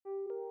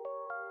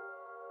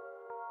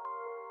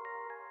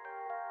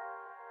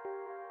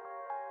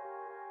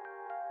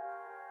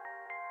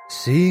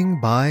Seeing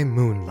by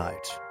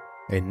Moonlight,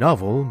 a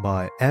novel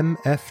by M.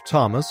 F.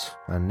 Thomas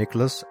and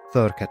Nicholas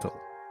Thurkettle.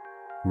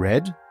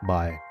 Read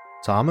by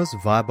Thomas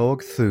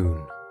Viborg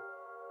Thune.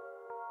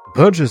 To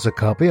purchase a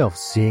copy of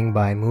Seeing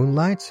by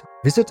Moonlight,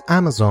 visit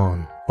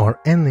Amazon or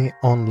any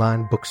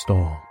online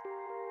bookstore.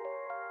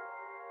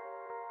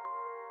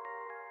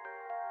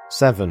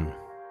 7.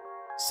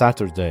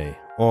 Saturday,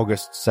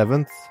 August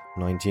 7th,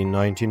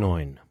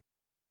 1999.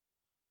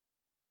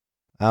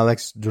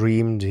 Alex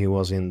dreamed he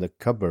was in the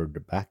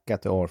cupboard back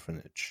at the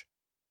orphanage.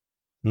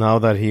 Now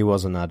that he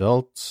was an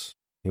adult,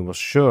 he was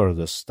sure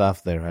the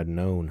staff there had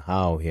known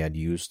how he had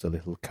used the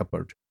little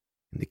cupboard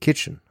in the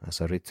kitchen as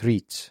a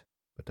retreat,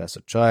 but as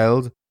a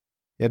child,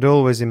 he had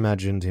always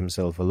imagined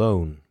himself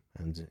alone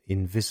and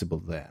invisible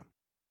there.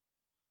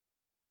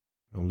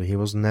 Only he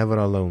was never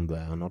alone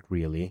there, not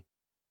really.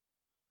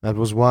 That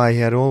was why he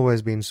had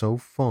always been so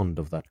fond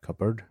of that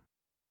cupboard.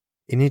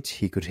 In it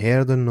he could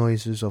hear the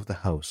noises of the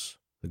house,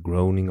 the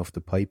groaning of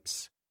the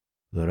pipes,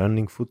 the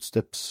running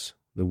footsteps,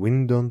 the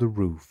wind on the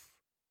roof,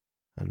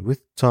 and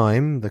with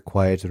time the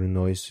quieter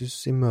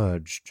noises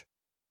emerged,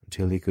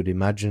 until he could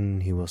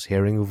imagine he was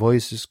hearing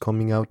voices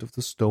coming out of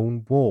the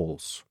stone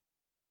walls.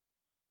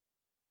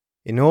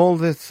 In all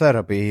the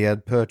therapy he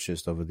had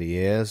purchased over the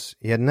years,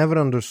 he had never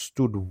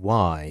understood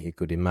why he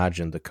could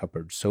imagine the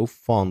cupboard so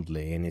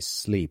fondly in his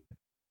sleep,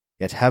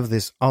 yet have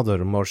this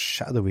other, more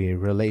shadowy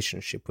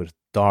relationship with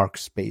dark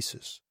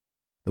spaces,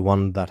 the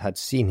one that had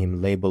seen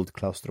him labeled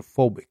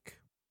claustrophobic.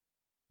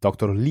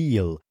 Dr.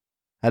 Leal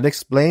had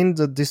explained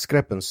the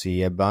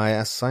discrepancy by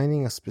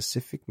assigning a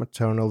specific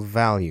maternal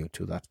value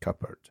to that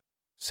cupboard,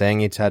 saying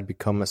it had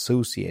become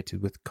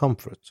associated with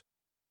comfort,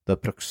 the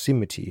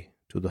proximity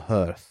to the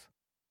hearth.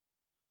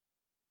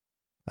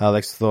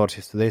 Alex thought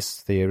this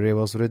theory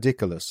was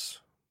ridiculous,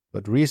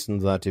 but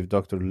reasoned that if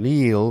Dr.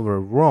 Leal were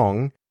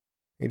wrong,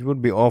 it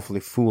would be awfully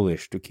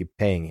foolish to keep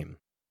paying him,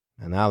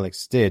 and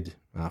Alex did,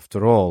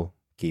 after all,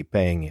 keep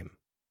paying him.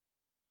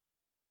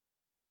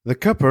 The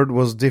cupboard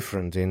was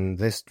different in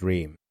this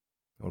dream,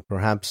 or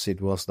perhaps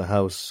it was the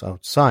house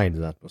outside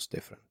that was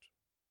different.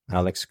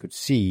 Alex could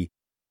see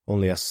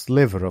only a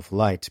sliver of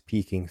light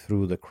peeking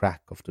through the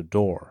crack of the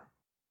door.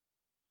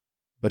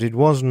 But it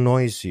was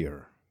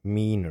noisier,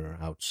 meaner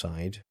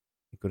outside.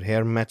 He could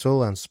hear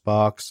metal and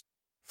sparks,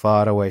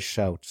 faraway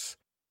shouts.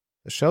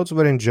 The shouts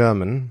were in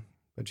German,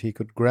 but he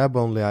could grab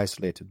only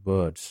isolated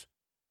words.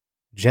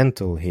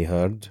 Gentle, he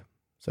heard.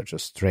 Such a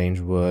strange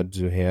word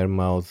to hear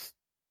mouthed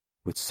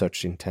with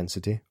such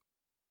intensity.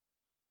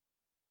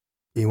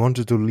 He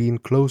wanted to lean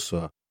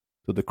closer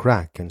to the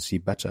crack and see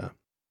better.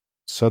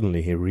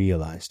 Suddenly he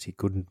realized he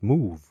couldn't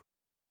move.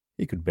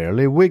 He could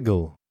barely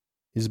wiggle.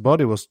 His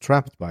body was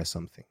trapped by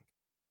something.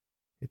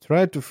 He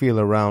tried to feel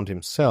around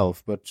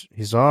himself, but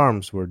his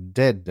arms were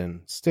dead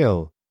and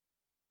still.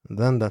 And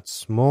then that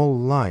small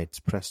light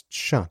pressed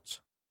shut,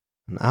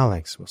 and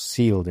Alex was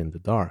sealed in the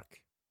dark.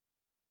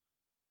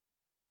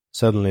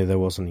 Suddenly there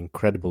was an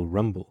incredible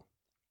rumble.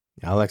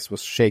 Alex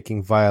was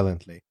shaking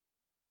violently,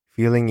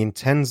 feeling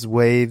intense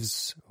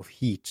waves of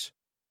heat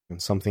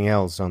and something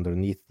else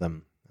underneath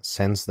them, a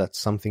sense that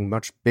something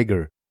much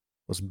bigger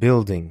was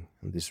building,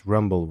 and this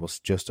rumble was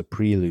just a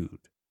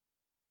prelude.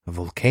 A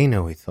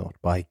volcano, he thought.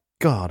 By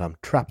God, I'm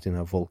trapped in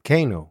a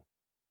volcano.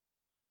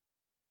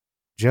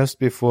 Just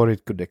before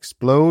it could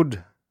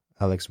explode,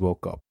 Alex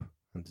woke up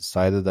and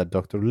decided that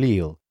Dr.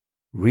 Leal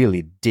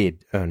really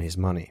did earn his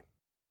money.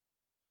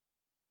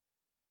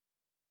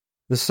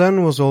 The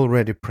sun was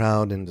already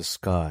proud in the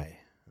sky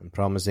and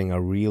promising a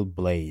real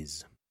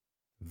blaze.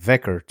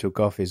 Vecker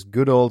took off his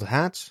good old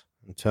hat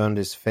and turned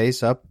his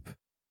face up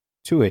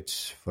to it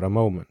for a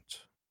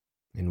moment.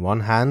 In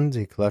one hand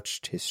he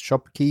clutched his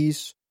shop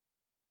keys,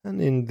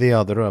 and in the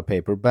other a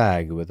paper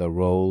bag with a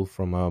roll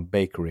from a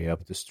bakery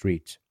up the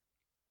street.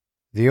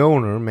 The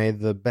owner made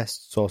the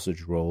best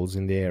sausage rolls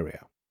in the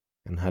area,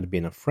 and had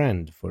been a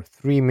friend for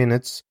 3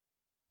 minutes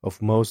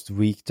of most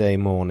weekday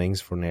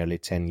mornings for nearly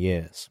 10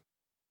 years.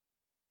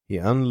 He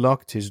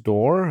unlocked his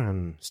door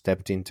and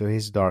stepped into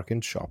his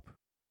darkened shop.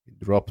 He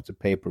dropped the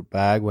paper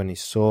bag when he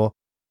saw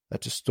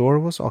that the store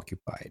was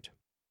occupied.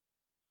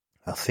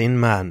 A thin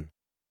man,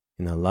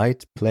 in a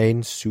light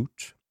plain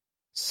suit,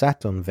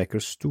 sat on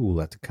Vecker's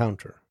stool at the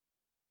counter.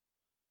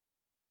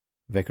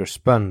 Vecker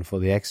spun for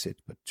the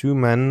exit, but 2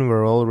 men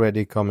were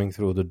already coming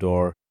through the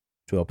door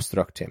to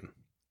obstruct him.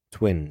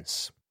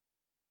 Twins.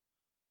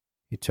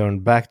 He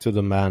turned back to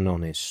the man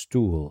on his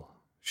stool,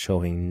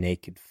 showing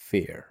naked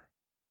fear.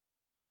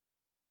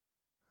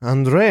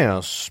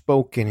 Andreas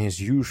spoke in his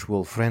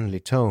usual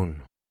friendly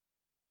tone.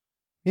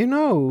 "You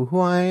know who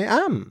I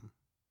am?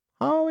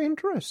 How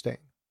interesting."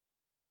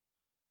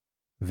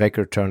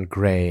 Vecker turned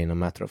grey in a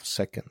matter of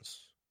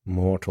seconds,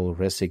 mortal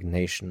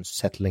resignation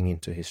settling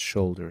into his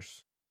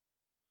shoulders.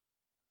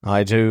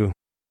 "I do."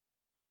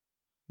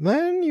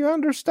 "Then you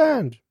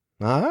understand.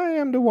 I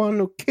am the one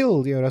who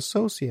killed your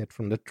associate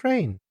from the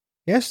train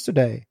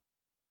yesterday."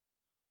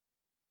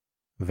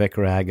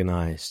 Vecker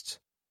agonized.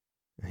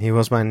 "He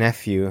was my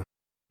nephew.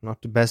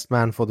 Not the best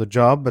man for the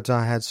job, but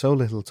I had so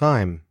little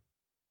time."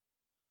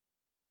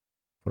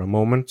 For a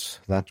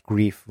moment that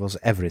grief was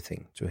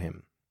everything to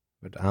him,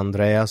 but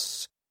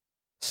Andreas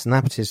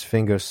snapped his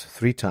fingers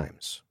 3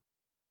 times.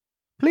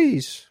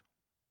 "Please,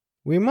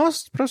 we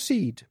must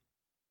proceed.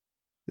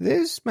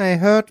 This may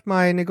hurt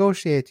my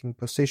negotiating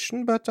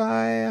position, but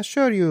I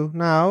assure you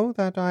now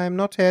that I am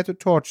not here to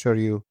torture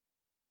you.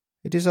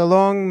 It is a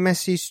long,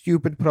 messy,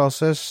 stupid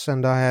process,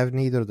 and I have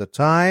neither the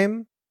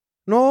time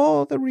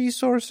nor the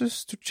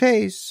resources to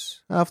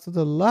chase after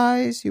the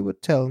lies you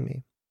would tell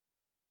me.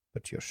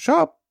 But your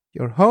shop,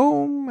 your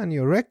home, and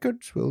your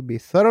records will be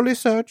thoroughly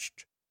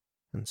searched,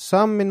 and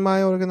some in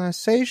my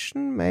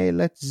organization may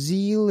let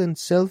zeal and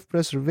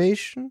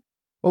self-preservation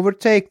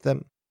overtake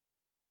them,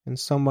 and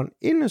someone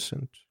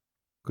innocent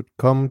could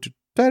come to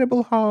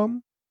terrible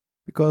harm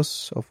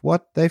because of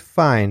what they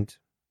find.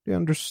 Do you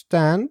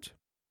understand?"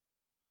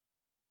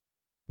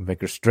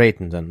 Vecker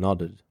straightened and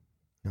nodded.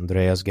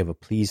 Andreas gave a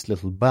pleased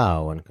little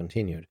bow and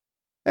continued.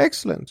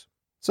 "Excellent.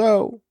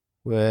 So,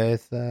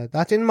 with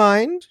that in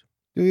mind,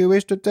 do you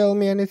wish to tell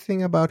me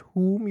anything about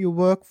whom you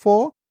work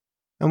for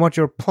and what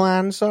your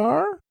plans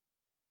are?"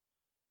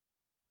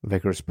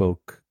 Vecker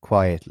spoke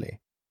quietly.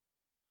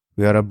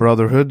 "We are a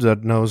brotherhood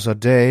that knows a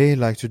day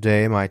like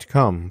today might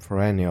come for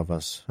any of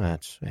us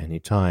at any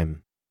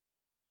time."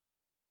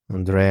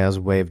 Andreas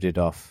waved it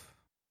off.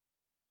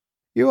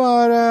 "You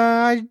are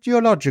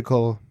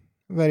ideological.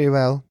 Very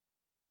well.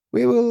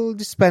 We will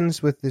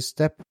dispense with this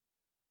step.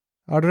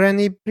 Are there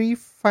any brief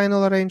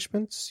final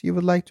arrangements you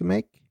would like to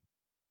make?"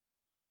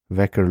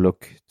 Vecker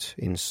looked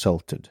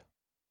insulted.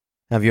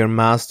 "Have your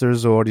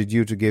masters ordered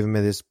you to give me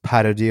this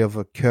parody of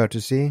a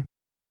courtesy?"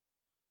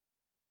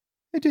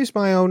 "It is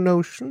my own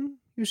notion.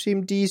 You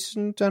seem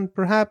decent, and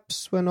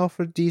perhaps when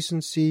offered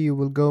decency you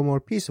will go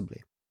more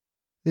peaceably.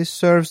 This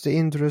serves the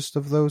interest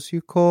of those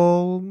you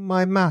call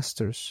my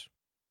masters."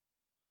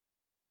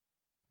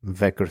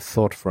 Vecker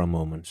thought for a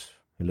moment.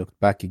 He looked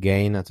back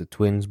again at the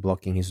twins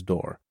blocking his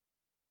door.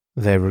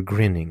 They were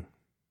grinning.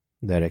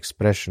 Their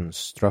expressions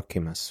struck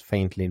him as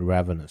faintly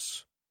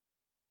ravenous.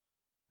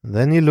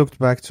 Then he looked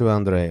back to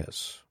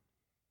Andreas.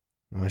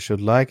 "I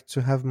should like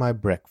to have my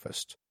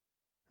breakfast,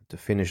 and to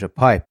finish a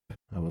pipe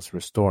I was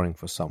restoring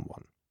for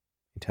someone.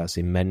 It has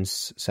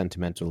immense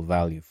sentimental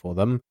value for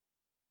them,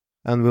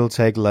 and will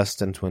take less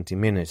than 20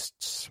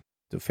 minutes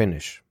to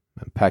finish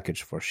and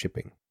package for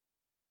shipping."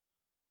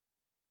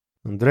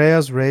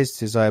 Andreas raised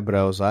his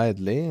eyebrows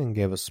idly and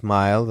gave a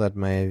smile that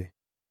may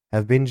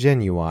have been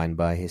genuine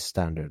by his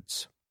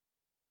standards.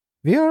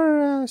 "We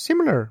are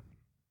similar.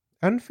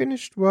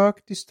 Unfinished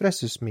work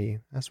distresses me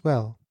as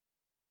well."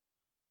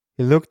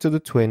 He looked to the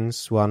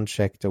twins. One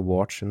checked a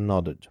watch and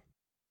nodded.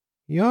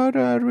 "Your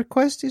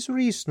request is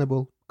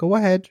reasonable. Go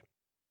ahead."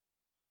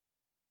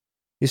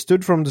 He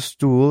stood from the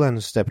stool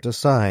and stepped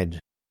aside.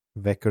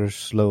 Vecker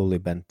slowly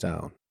bent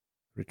down,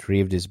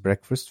 retrieved his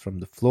breakfast from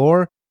the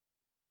floor,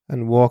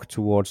 and walked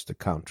towards the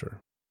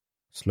counter.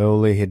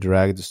 Slowly he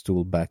dragged the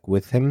stool back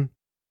with him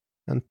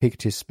and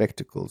picked his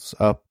spectacles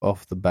up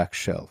off the back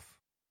shelf.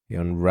 He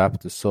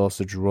unwrapped the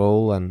sausage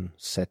roll and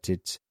set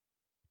it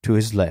to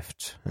his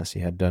left, as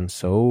he had done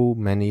so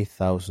many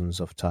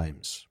thousands of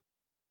times.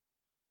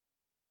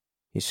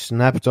 He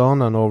snapped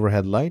on an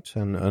overhead light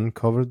and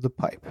uncovered the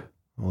pipe,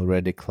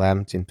 already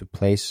clamped into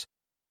place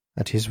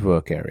at his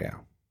work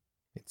area.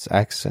 Its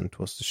accent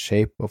was the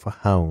shape of a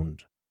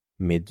hound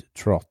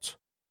mid-trot.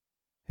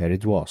 Here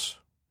it was,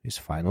 his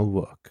final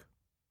work.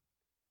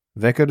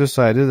 Vecker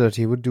decided that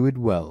he would do it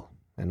well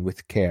and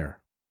with care.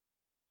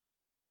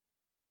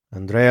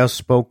 Andreas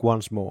spoke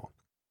once more.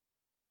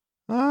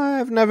 "I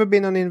have never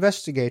been an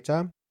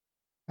investigator.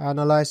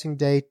 Analyzing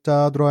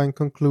data, drawing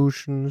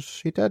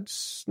conclusions, it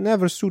has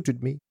never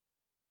suited me.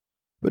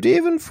 But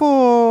even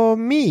for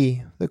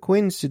me, the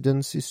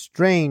coincidence is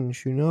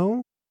strange, you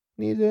know.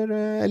 Neither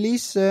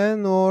Elise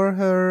nor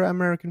her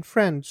American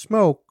friend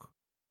smoke,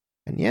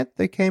 and yet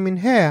they came in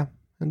here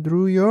and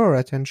drew your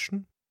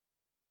attention."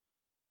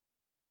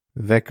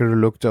 Vecker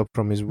looked up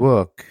from his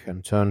work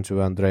and turned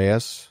to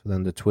Andreas,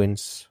 then the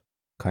twins,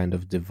 kind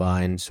of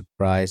divine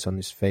surprise on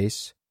his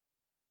face.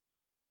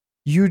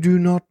 "You do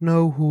not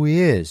know who he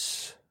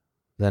is?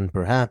 Then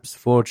perhaps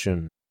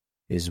fortune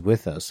is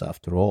with us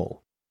after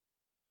all."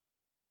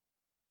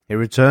 He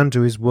returned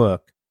to his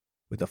work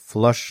with a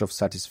flush of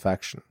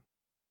satisfaction.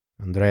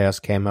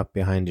 Andreas came up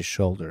behind his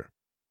shoulder.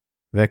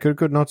 Vecker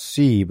could not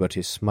see, but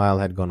his smile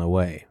had gone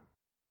away.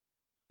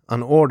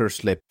 An order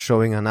slip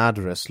showing an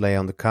address lay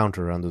on the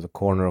counter under the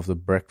corner of the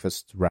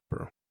breakfast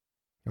wrapper.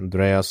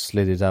 Andreas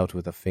slid it out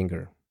with a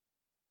finger.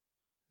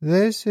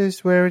 "This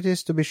is where it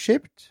is to be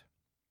shipped?"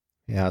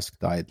 he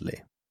asked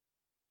idly.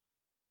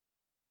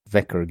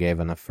 Vecker gave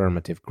an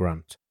affirmative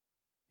grunt,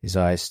 his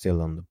eyes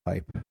still on the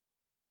pipe.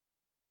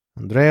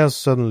 Andreas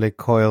suddenly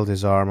coiled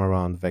his arm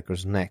around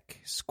Vecker's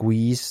neck,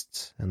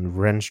 squeezed and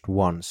wrenched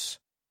once.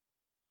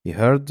 He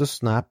heard the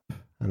snap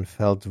and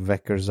felt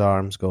Vecker's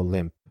arms go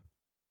limp.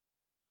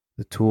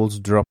 The tools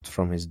dropped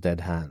from his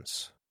dead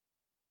hands.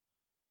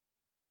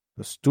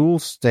 The stool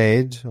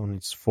stayed on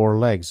its 4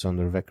 legs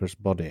under Vecker's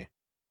body.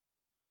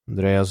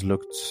 Andreas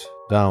looked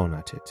down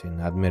at it in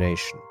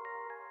admiration.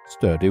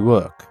 Sturdy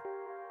work.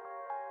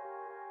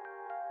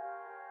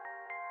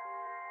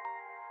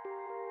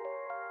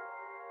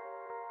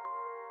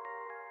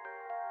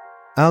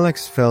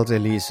 Alex felt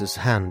Elise's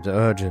hand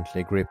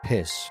urgently grip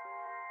his,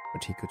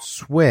 but he could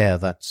swear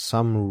that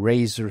some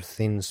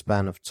razor-thin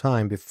span of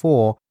time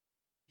before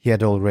he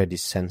had already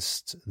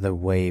sensed the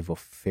wave of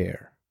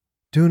fear.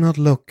 "Do not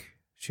look,"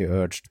 she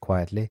urged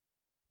quietly.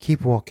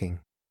 "Keep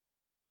walking."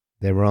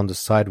 They were on the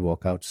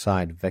sidewalk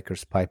outside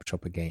Vecker's pipe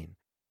shop again.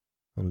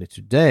 Only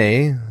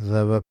today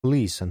there were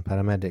police and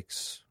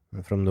paramedics,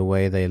 and from the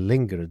way they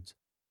lingered,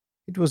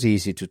 it was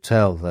easy to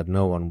tell that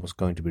no one was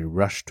going to be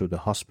rushed to the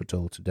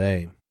hospital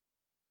today.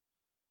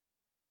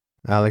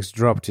 Alex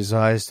dropped his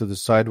eyes to the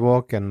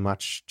sidewalk and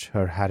matched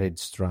her harried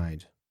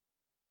stride.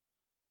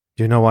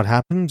 "Do you know what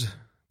happened?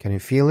 Can you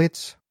feel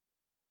it?"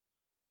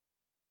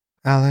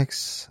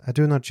 "Alex, I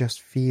do not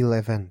just feel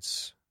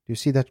events. Do you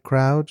see that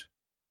crowd?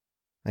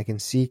 I can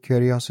see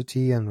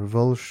curiosity and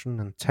revulsion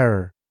and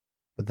terror,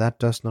 but that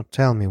does not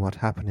tell me what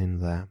happened in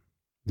there.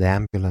 The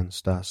ambulance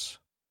does."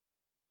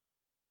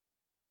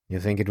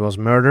 "You think it was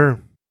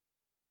murder?"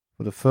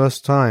 For the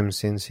first time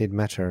since he'd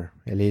met her,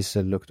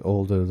 Elisa looked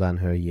older than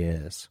her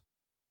years.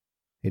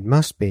 "It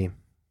must be.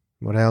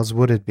 What else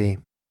would it be?"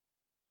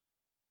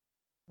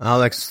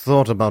 Alex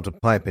thought about the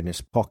pipe in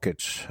his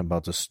pocket,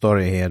 about the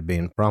story he had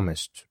been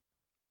promised.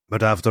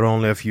 But after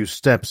only a few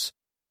steps,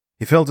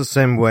 he felt the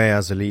same way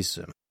as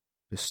Elisa.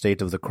 The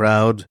state of the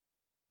crowd,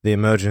 the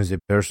emergency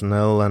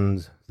personnel,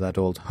 and that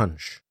old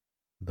hunch.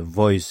 The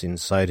voice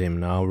inside him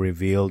now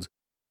revealed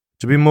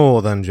to be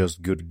more than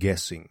just good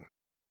guessing.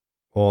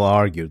 All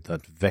argued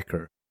that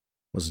Vecker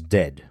was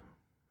dead,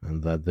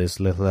 and that this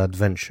little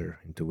adventure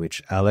into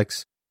which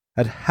Alex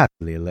had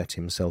happily let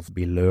himself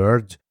be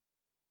lured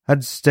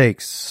had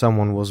stakes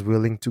someone was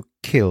willing to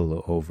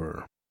kill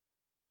over.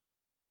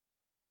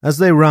 As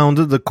they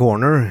rounded the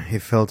corner, he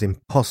felt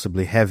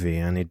impossibly heavy,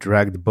 and he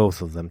dragged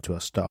both of them to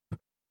a stop.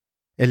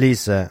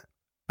 "Elisa,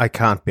 I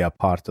can't be a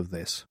part of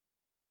this."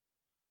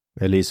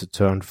 Elisa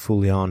turned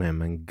fully on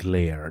him and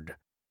glared.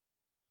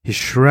 He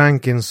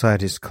shrank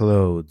inside his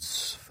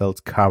clothes,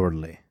 felt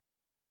cowardly.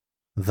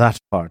 That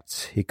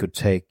part he could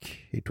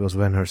take. It was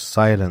when her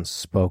silence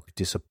spoke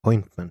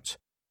disappointment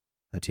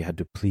that he had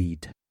to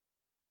plead.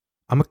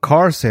 "I'm a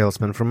car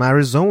salesman from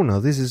Arizona.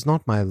 This is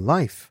not my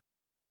life.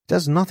 It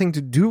has nothing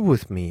to do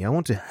with me. I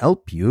want to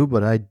help you,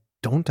 but I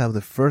don't have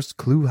the first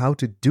clue how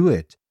to do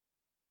it.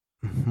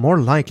 More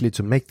likely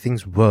to make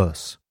things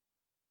worse."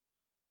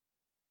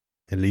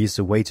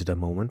 Elisa waited a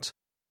moment,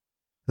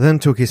 then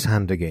took his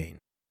hand again.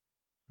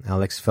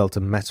 Alex felt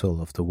the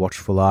metal of the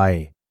watchful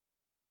eye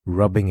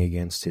rubbing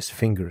against his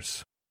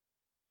fingers.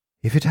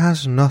 "If it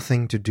has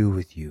nothing to do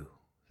with you,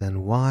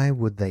 then why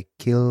would they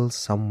kill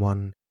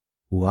someone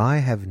who I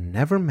have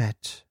never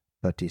met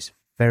but is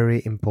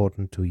very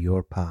important to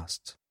your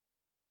past?"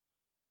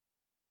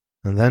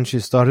 And then she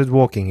started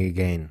walking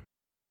again.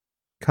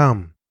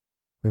 "Come,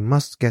 we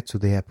must get to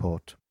the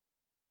airport."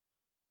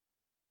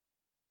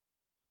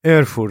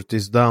 "Erfurt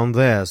is down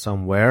there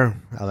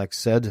somewhere," Alex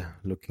said,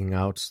 looking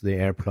out the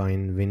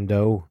airplane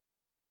window.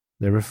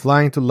 They were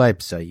flying to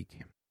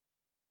Leipzig,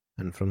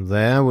 and from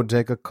there would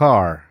take a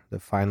car, the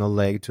final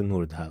leg to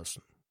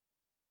Nordhausen.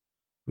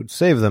 Would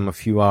save them a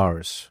few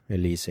hours,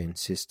 Elisa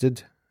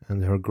insisted,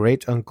 and her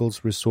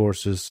great-uncle's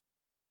resources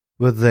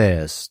were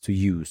theirs to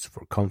use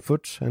for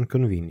comfort and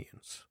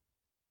convenience.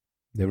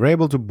 They were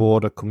able to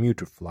board a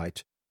commuter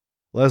flight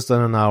less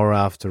than an hour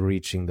after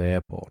reaching the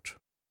airport.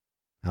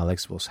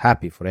 Alex was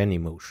happy for any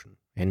motion,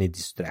 any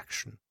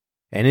distraction,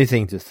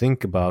 anything to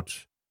think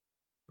about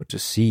but the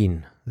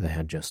scene they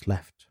had just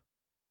left.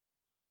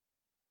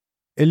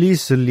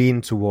 Elisa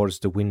leaned towards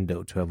the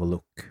window to have a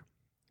look.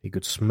 He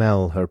could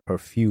smell her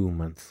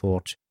perfume and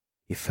thought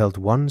he felt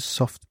one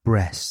soft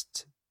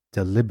breast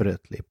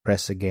deliberately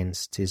press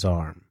against his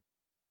arm.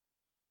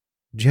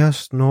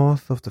 "Just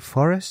north of the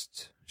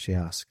forest?" she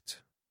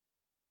asked.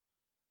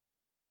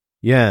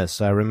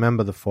 "Yes, I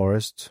remember the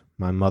forest,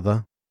 my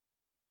mother.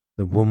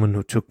 The woman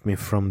who took me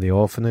from the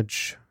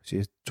orphanage,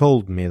 she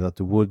told me that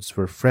the woods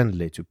were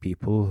friendly to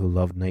people who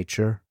loved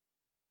nature.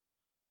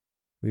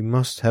 We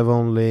must have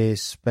only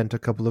spent a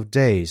couple of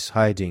days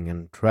hiding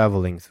and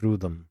traveling through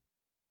them,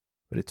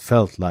 but it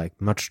felt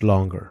like much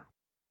longer."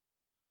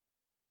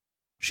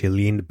 She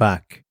leaned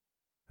back,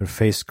 her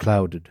face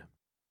clouded.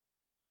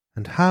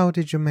 "And how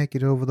did you make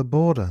it over the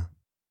border?"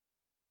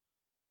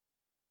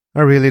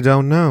 "I really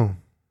don't know.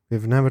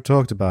 We've never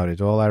talked about it.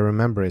 All I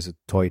remember is a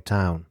toy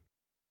town."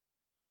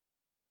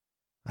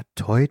 "A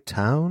toy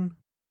town?"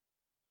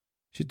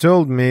 "She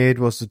told me it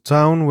was the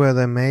town where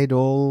they made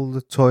all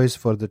the toys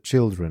for the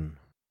children.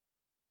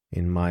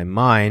 In my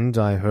mind,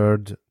 I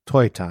heard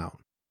Toy Town."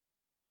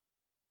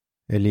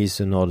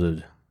 Elisa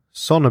nodded.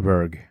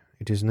 "Sonneberg.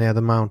 It is near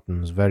the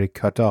mountains, very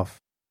cut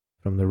off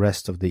from the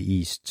rest of the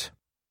east."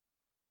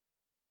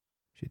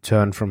 She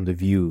turned from the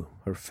view,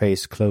 her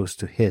face close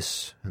to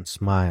his, and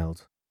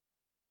smiled.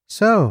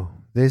 "So,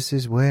 this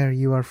is where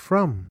you are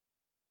from?"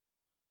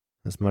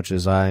 "As much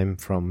as I'm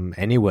from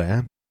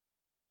anywhere."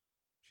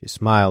 She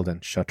smiled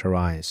and shut her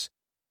eyes.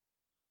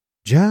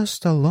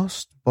 Just a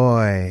lost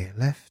boy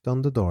left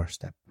on the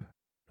doorstep.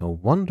 No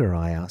wonder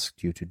I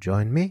asked you to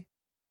join me.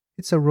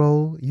 It's a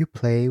role you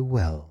play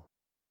well.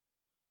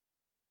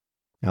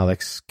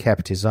 Alex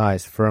kept his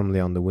eyes firmly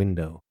on the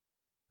window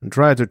and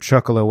tried to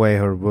chuckle away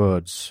her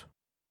words.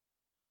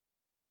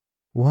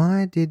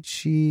 Why did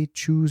she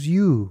choose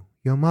you,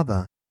 your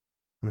mother?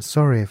 I'm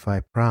sorry if I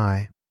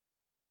pry.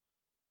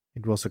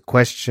 It was a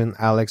question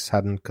Alex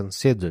hadn't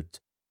considered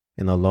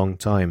in a long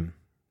time.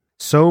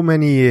 So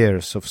many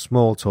years of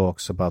small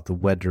talks about the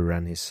weather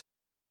and his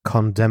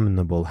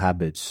condemnable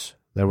habits.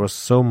 There was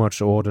so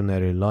much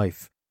ordinary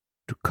life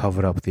to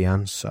cover up the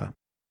answer.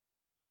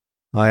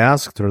 I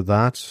asked her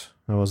that.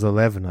 I was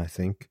 11, I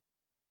think,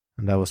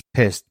 and I was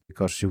pissed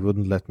because she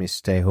wouldn't let me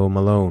stay home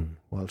alone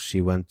while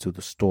she went to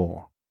the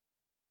store.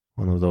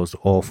 One of those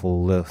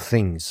awful little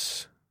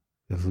things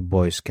little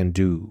boys can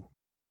do.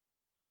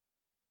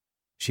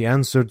 She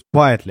answered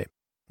quietly,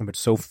 but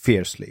so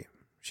fiercely.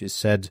 She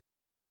said,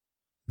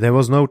 There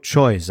was no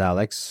choice,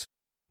 Alex.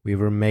 We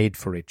were made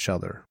for each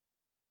other.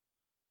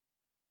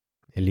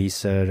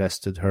 Elisa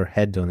rested her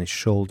head on his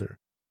shoulder,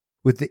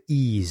 with the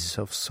ease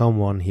of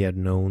someone he had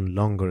known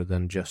longer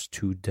than just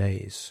 2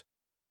 days.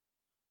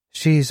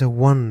 She's a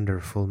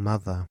wonderful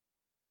mother.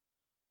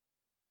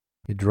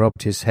 He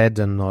dropped his head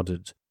and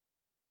nodded.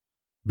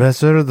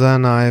 Better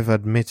than I've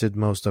admitted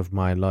most of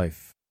my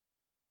life.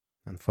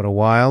 And for a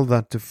while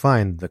that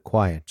defined the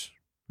quiet,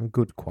 a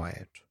good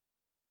quiet.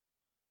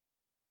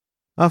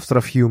 After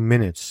a few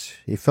minutes,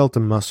 he felt the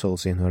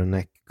muscles in her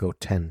neck go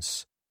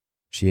tense.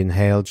 She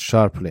inhaled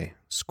sharply,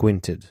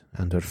 squinted,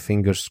 and her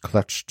fingers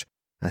clutched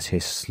at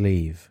his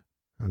sleeve.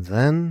 And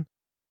then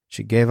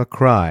she gave a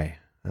cry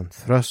and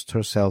thrust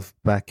herself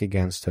back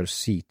against her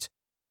seat,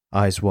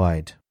 eyes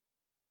wide.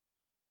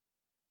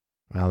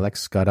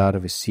 Alex got out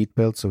of his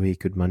seatbelt so he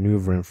could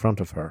maneuver in front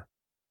of her.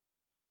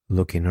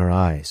 Look in her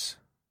eyes.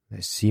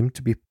 They seemed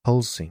to be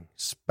pulsing,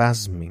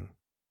 spasming.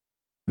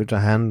 Put a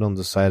hand on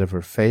the side of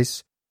her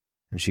face,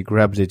 and she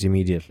grabbed it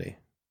immediately.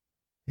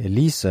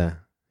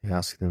 Elisa, he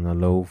asked in a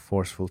low,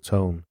 forceful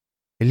tone.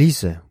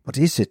 Elisa, what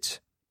is it?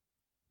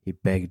 He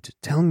begged,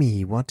 Tell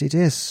me what it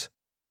is.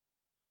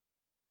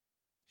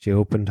 She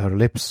opened her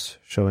lips,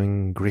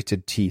 showing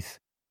gritted teeth,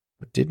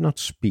 but did not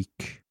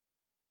speak.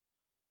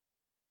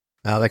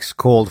 Alex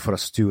called for a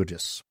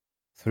stewardess.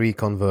 3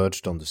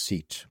 converged on the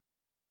seat.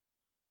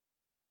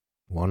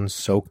 One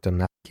soaked a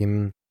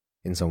napkin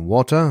in some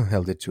water,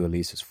 held it to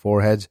Elisa's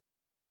forehead.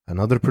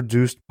 Another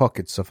produced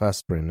pockets of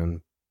aspirin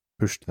and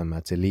pushed them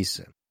at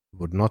Elisa, who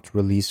would not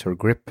release her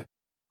grip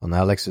on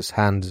Alex's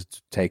hand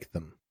to take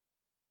them.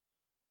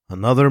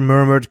 Another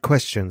murmured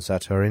questions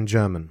at her in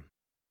German,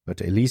 but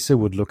Elisa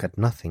would look at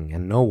nothing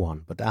and no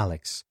one but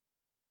Alex,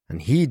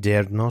 and he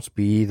dared not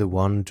be the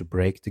one to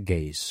break the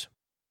gaze.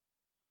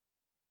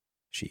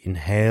 She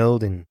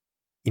inhaled in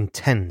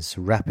intense,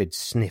 rapid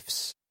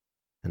sniffs,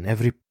 and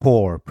every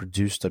pore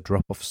produced a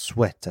drop of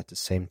sweat at the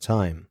same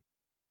time.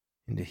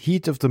 In the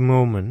heat of the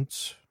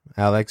moment,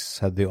 Alex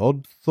had the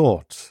odd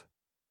thought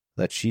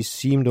that she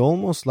seemed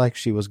almost like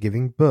she was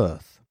giving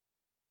birth.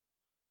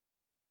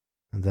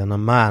 And then a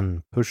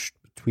man pushed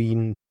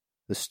between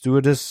the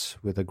stewardess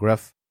with a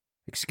gruff,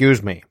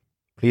 Excuse me,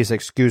 please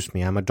excuse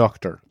me, I'm a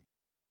doctor.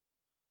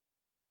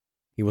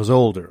 He was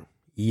older,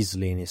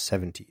 easily in his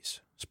 70s,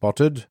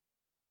 spotted,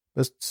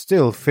 but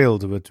still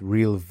filled with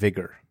real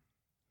vigor.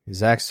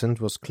 His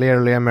accent was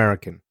clearly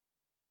American,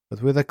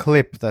 but with a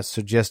clip that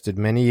suggested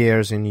many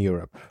years in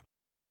Europe.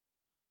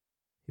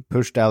 He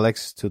pushed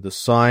Alex to the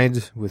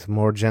side with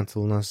more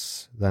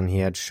gentleness than he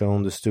had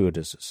shown the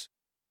stewardesses.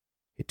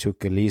 He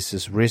took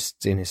Elisa's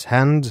wrist in his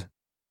hand.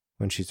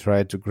 When she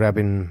tried to grab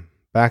him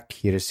back,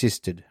 he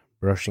resisted,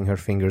 brushing her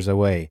fingers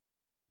away,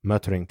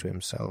 muttering to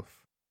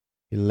himself.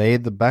 He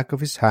laid the back of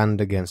his hand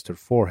against her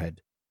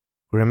forehead,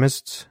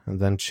 grimaced, and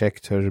then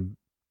checked her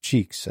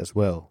cheeks as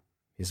well.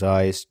 His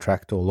eyes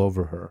tracked all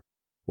over her,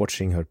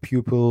 watching her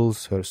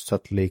pupils, her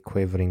subtly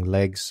quivering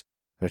legs,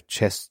 her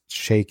chest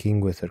shaking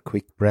with her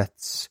quick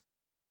breaths.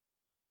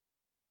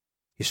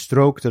 He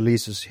stroked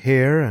Elisa's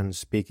hair and,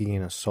 speaking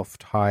in a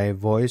soft, high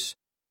voice,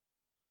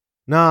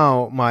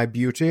 Now, my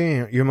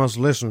beauty, you must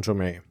listen to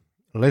me.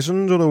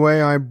 Listen to the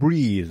way I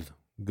breathe,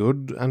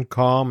 good and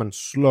calm and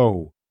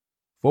slow.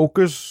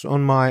 Focus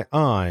on my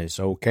eyes,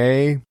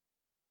 okay?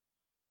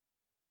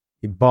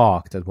 He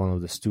barked at one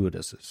of the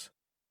stewardesses.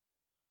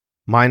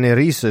 Meine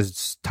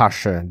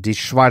Riesentasche, die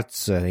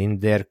schwarze, in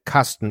der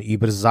Kasten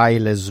über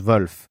Seile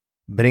 12.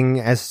 Bring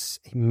es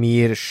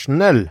mir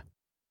schnell.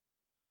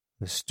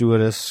 The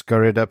stewardess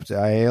scurried up the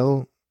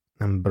aisle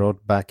and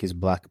brought back his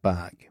black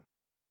bag.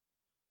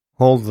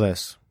 Hold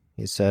this,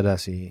 he said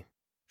as he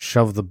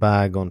shoved the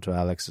bag onto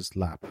Alex's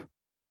lap.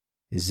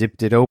 He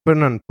zipped it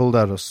open and pulled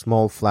out a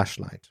small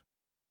flashlight.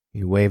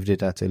 He waved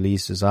it at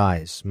Elisa's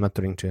eyes,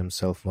 muttering to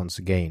himself once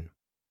again.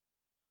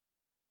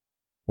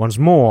 Once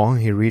more,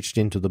 he reached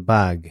into the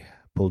bag,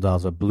 pulled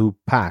out a blue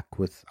pack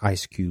with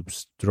ice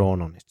cubes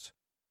drawn on it.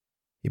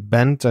 He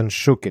bent and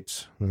shook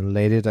it, and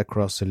laid it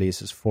across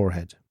Elisa's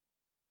forehead.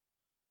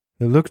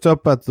 He looked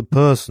up at the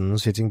person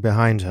sitting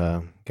behind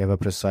her, gave a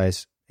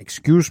precise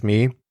 "excuse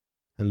me,"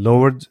 and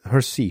lowered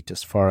her seat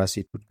as far as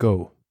it would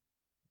go.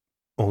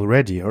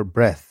 Already her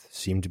breath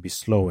seemed to be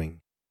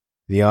slowing.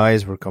 The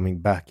eyes were coming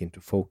back into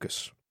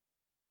focus.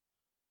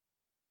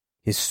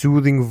 His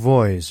soothing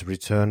voice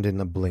returned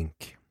in a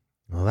blink.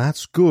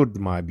 "That's good,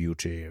 my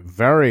beauty,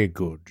 very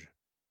good.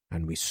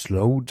 And we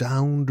slow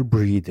down the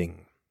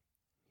breathing."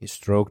 He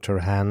stroked her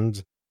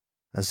hand,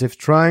 as if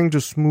trying to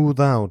smooth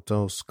out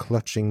those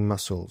clutching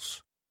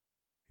muscles.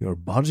 "Your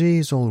body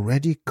is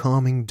already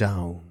calming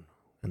down,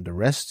 and the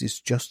rest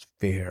is just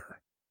fear.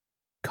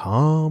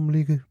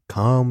 Calmly,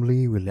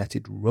 calmly we let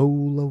it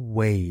roll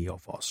away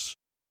of us,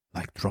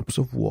 like drops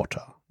of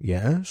water,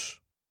 yes?"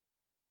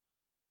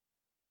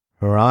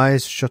 Her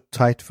eyes shut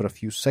tight for a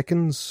few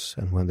seconds,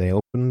 and when they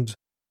opened,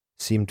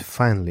 seemed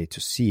finally to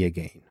see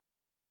again.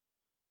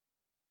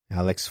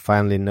 Alex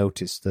finally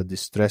noticed the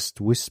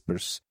distressed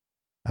whispers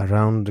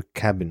around the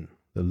cabin,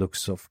 the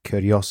looks of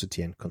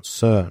curiosity and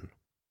concern.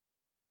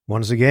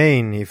 Once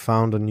again he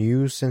found a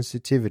new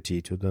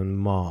sensitivity to the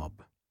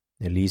mob.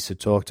 Elise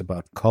talked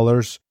about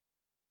colors,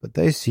 but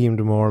they seemed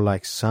more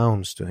like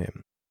sounds to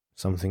him,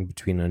 something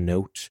between a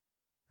note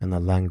and a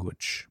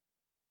language.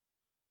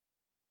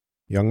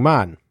 "Young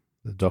man,"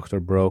 the doctor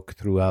broke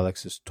through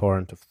Alex's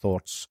torrent of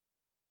thoughts,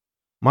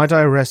 "might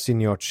I rest in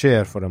your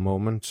chair for a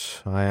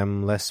moment? I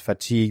am less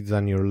fatigued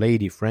than your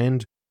lady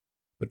friend,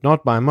 but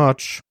not by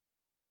much."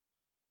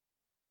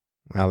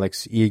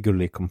 Alex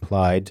eagerly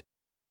complied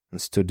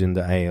and stood in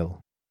the aisle.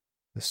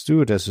 The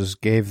stewardesses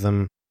gave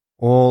them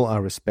all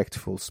a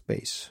respectful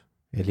space.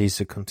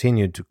 Elisa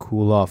continued to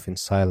cool off in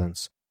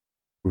silence,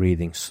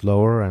 breathing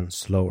slower and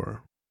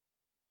slower.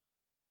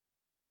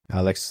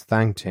 Alex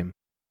thanked him,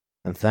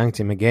 and thanked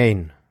him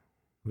again,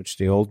 which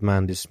the old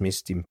man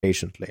dismissed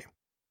impatiently.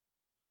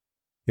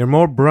 "You're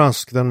more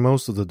brusque than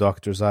most of the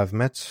doctors I've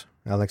met,"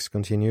 Alex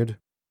continued.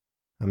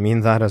 "I mean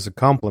that as a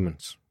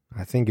compliment.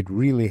 I think it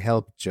really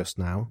helped just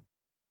now."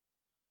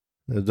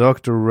 The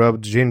doctor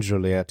rubbed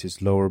gingerly at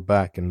his lower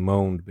back and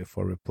moaned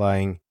before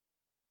replying,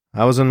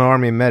 "I was an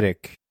army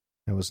medic.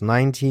 I was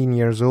 19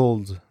 years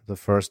old the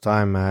first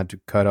time I had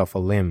to cut off a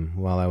limb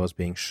while I was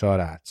being shot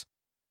at.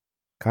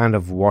 Kind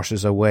of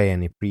washes away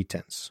any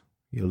pretense.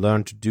 You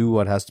learn to do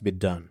what has to be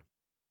done.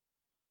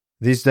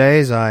 These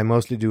days I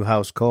mostly do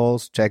house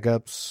calls,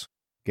 checkups.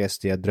 Guess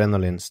the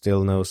adrenaline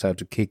still knows how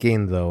to kick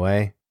in though,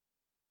 eh?"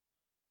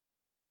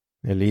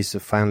 Elisa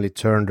finally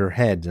turned her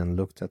head and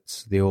looked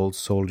at the old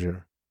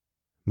soldier.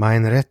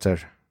 "Mein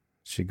Retter,"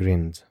 she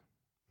grinned.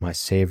 "My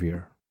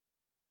savior."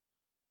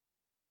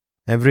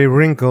 Every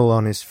wrinkle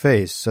on his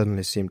face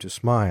suddenly seemed to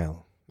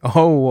smile.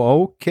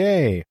 "Oh,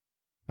 okay.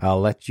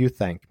 I'll let you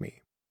thank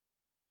me."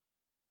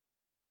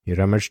 He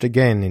rummaged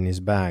again in his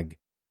bag.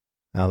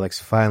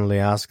 Alex finally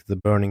asked the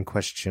burning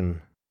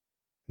question,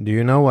 "Do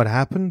you know what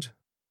happened?"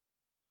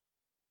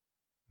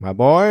 "My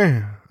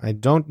boy, I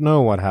don't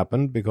know what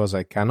happened because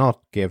I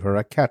cannot give her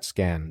a CAT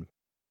scan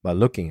by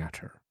looking at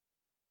her.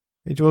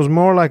 It was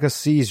more like a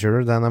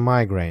seizure than a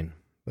migraine,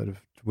 but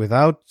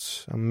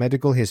without a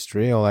medical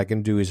history, all I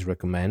can do is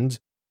recommend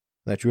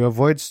that you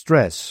avoid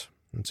stress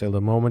until the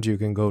moment you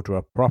can go to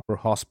a proper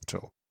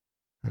hospital,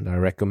 and I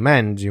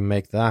recommend you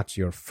make that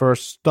your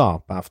first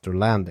stop after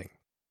landing."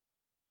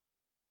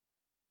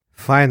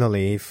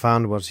 Finally, he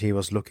found what he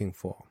was looking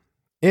for.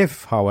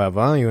 "If,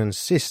 however, you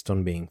insist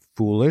on being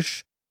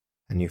foolish,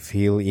 and you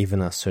feel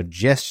even a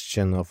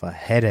suggestion of a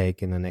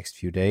headache in the next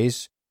few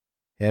days,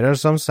 here are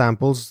some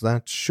samples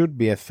that should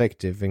be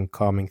effective in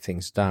calming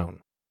things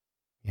down."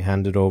 He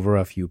handed over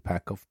a few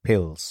pack of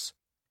pills.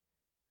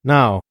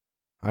 "Now,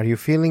 are you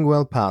feeling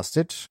well past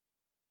it?"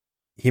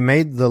 He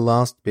made the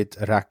last bit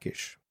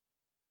rakish,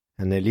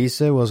 and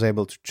Elisa was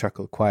able to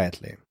chuckle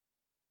quietly.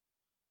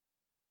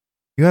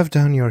 "You have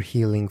done your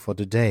healing for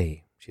the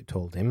day," she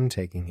told him,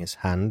 taking his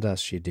hand as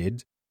she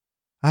did.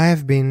 "I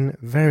have been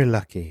very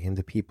lucky in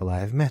the people I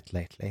have met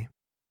lately."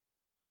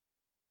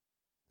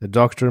 The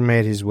doctor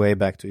made his way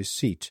back to his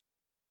seat,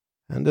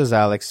 and as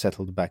Alex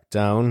settled back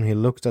down, he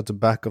looked at the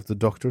back of the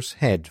doctor's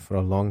head for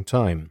a long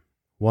time,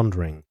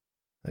 wondering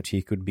that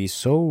he could be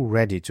so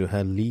ready to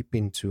leap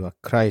into a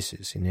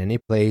crisis in any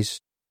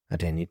place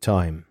at any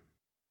time.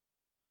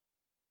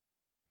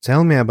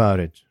 "Tell me about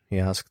it," he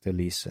asked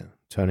Elisa,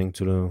 turning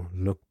to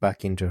look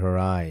back into her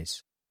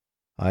eyes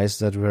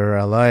that were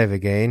alive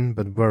again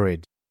but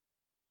worried.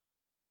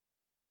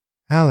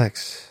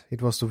 "Alex,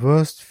 it was the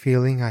worst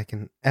feeling I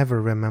can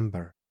ever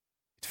remember.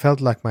 It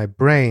felt like my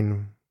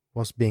brain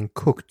was being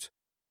cooked,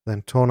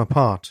 then torn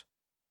apart.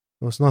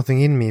 There was nothing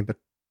in me but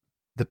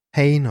the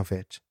pain of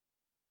it."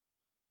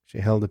 She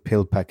held the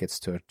pill packets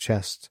to her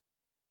chest.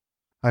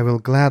 "I will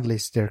gladly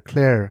steer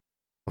clear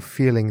of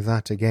feeling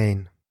that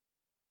again."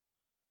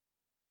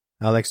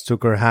 Alex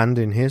took her hand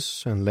in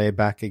his and lay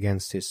back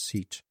against his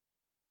seat.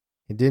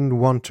 He didn't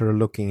want her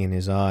looking in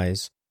his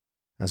eyes,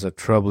 as a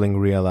troubling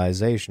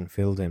realization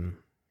filled him.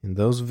 In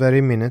those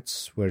very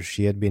minutes where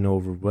she had been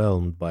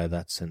overwhelmed by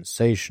that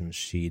sensation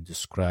she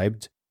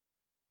described,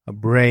 a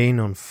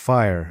brain on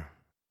fire,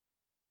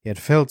 He had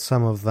felt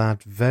some of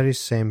that very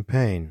same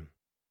pain.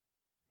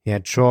 He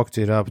had chalked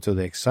it up to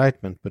the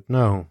excitement, but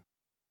no.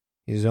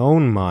 His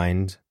own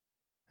mind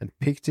had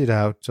picked it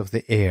out of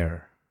the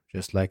air,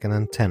 just like an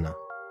antenna,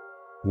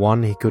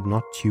 one he could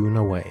not tune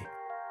away.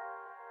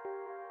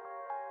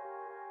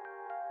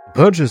 To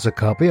purchase a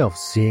copy of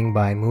Seeing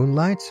by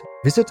Moonlight,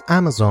 visit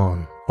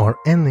Amazon or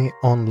any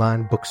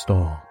online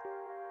bookstore.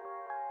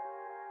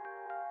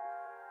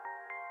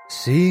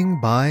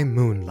 Seeing by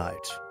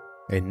Moonlight,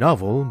 a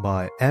novel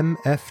by M.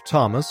 F.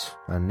 Thomas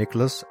and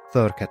Nicholas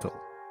Thurkettle.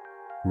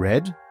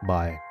 Read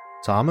by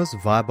Thomas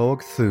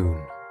Viborg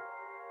Thune.